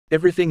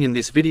Everything in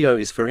this video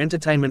is for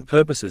entertainment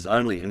purposes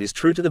only and is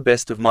true to the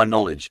best of my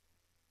knowledge.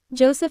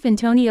 Joseph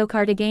Antonio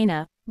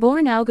Cartagena,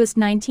 born August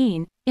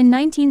 19, in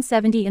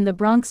 1970 in the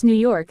Bronx, New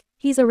York,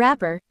 he's a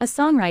rapper, a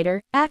songwriter,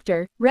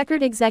 actor,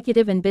 record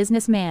executive and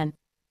businessman.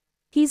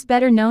 He's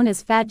better known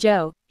as Fat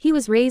Joe. He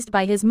was raised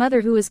by his mother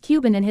who is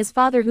Cuban and his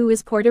father who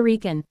is Puerto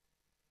Rican.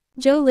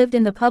 Joe lived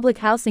in the public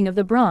housing of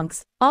the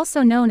Bronx,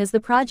 also known as the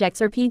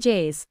Projects or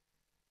PJs.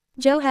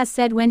 Joe has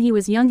said when he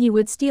was young he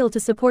would steal to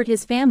support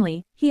his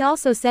family. He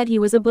also said he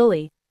was a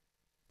bully.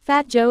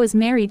 Fat Joe is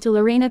married to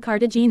Lorena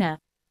Cartagena.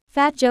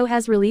 Fat Joe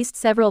has released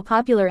several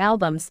popular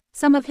albums.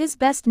 Some of his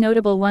best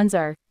notable ones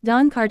are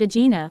Don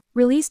Cartagena,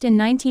 released in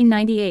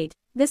 1998.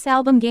 This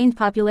album gained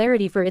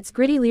popularity for its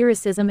gritty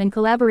lyricism and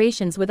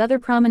collaborations with other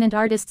prominent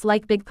artists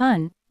like Big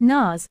Pun,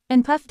 Nas,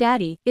 and Puff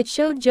Daddy. It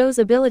showed Joe's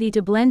ability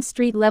to blend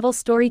street-level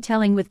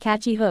storytelling with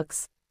catchy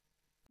hooks.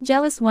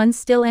 Jealous Ones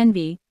Still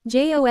Envy,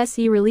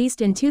 JOSE,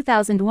 released in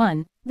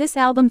 2001. This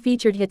album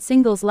featured hit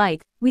singles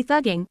like We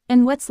Thugging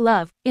and What's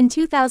Love. In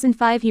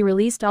 2005 he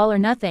released All or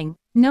Nothing,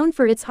 known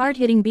for its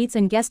hard-hitting beats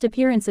and guest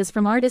appearances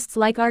from artists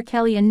like R.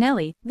 Kelly and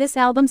Nelly. This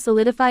album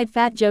solidified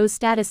Fat Joe's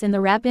status in the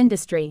rap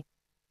industry.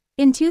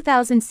 In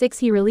 2006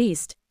 he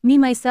released Me,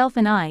 Myself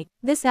and I.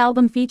 This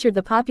album featured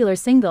the popular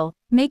single,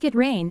 Make It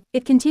Rain.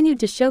 It continued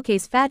to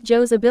showcase Fat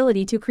Joe's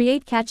ability to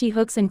create catchy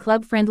hooks and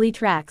club-friendly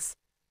tracks.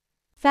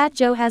 Fat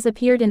Joe has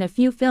appeared in a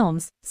few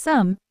films.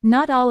 Some,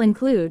 not all,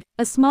 include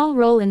a small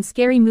role in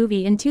Scary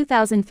Movie in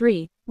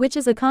 2003, which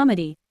is a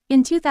comedy.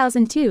 In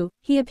 2002,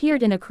 he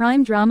appeared in a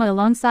crime drama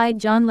alongside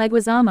John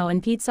Leguizamo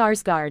and Pete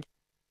Sarsgaard.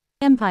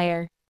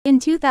 Empire. In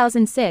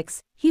 2006,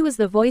 he was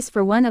the voice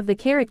for one of the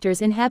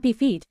characters in Happy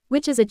Feet,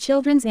 which is a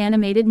children's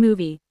animated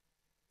movie.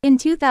 In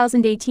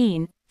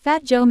 2018,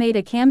 Fat Joe made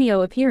a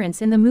cameo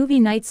appearance in the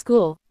movie Night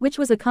School, which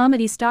was a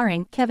comedy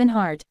starring Kevin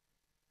Hart.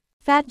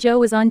 Fat Joe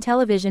was on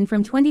television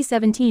from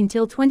 2017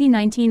 till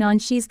 2019 on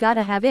She's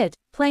Gotta Have It,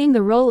 playing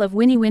the role of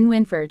Winnie Win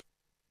Winford.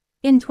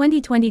 In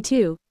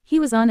 2022, he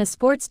was on a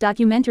sports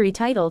documentary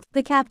titled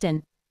The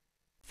Captain.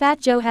 Fat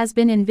Joe has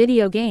been in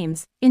video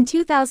games. In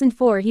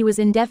 2004 he was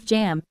in Def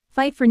Jam,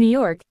 Fight for New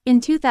York. In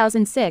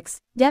 2006,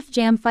 Def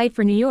Jam Fight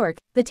for New York,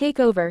 The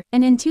Takeover,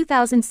 and in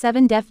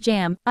 2007 Def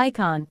Jam,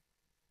 Icon.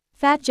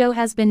 Fat Joe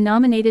has been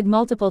nominated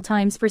multiple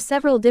times for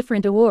several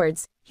different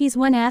awards. He's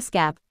won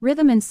ASCAP,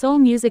 Rhythm and Soul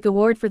Music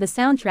Award for the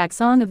soundtrack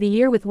Song of the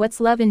Year with What's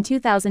Love in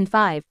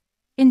 2005.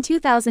 In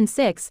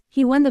 2006,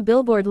 he won the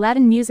Billboard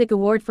Latin Music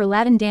Award for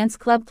Latin Dance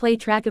Club Play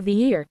Track of the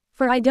Year,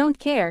 for I Don't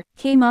Care,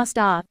 Que Mas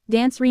Da,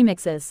 dance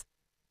remixes.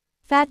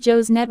 Fat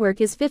Joe's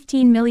network is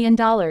 $15 million.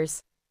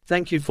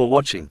 Thank you for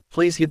watching.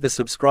 Please hit the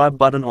subscribe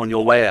button on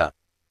your way out.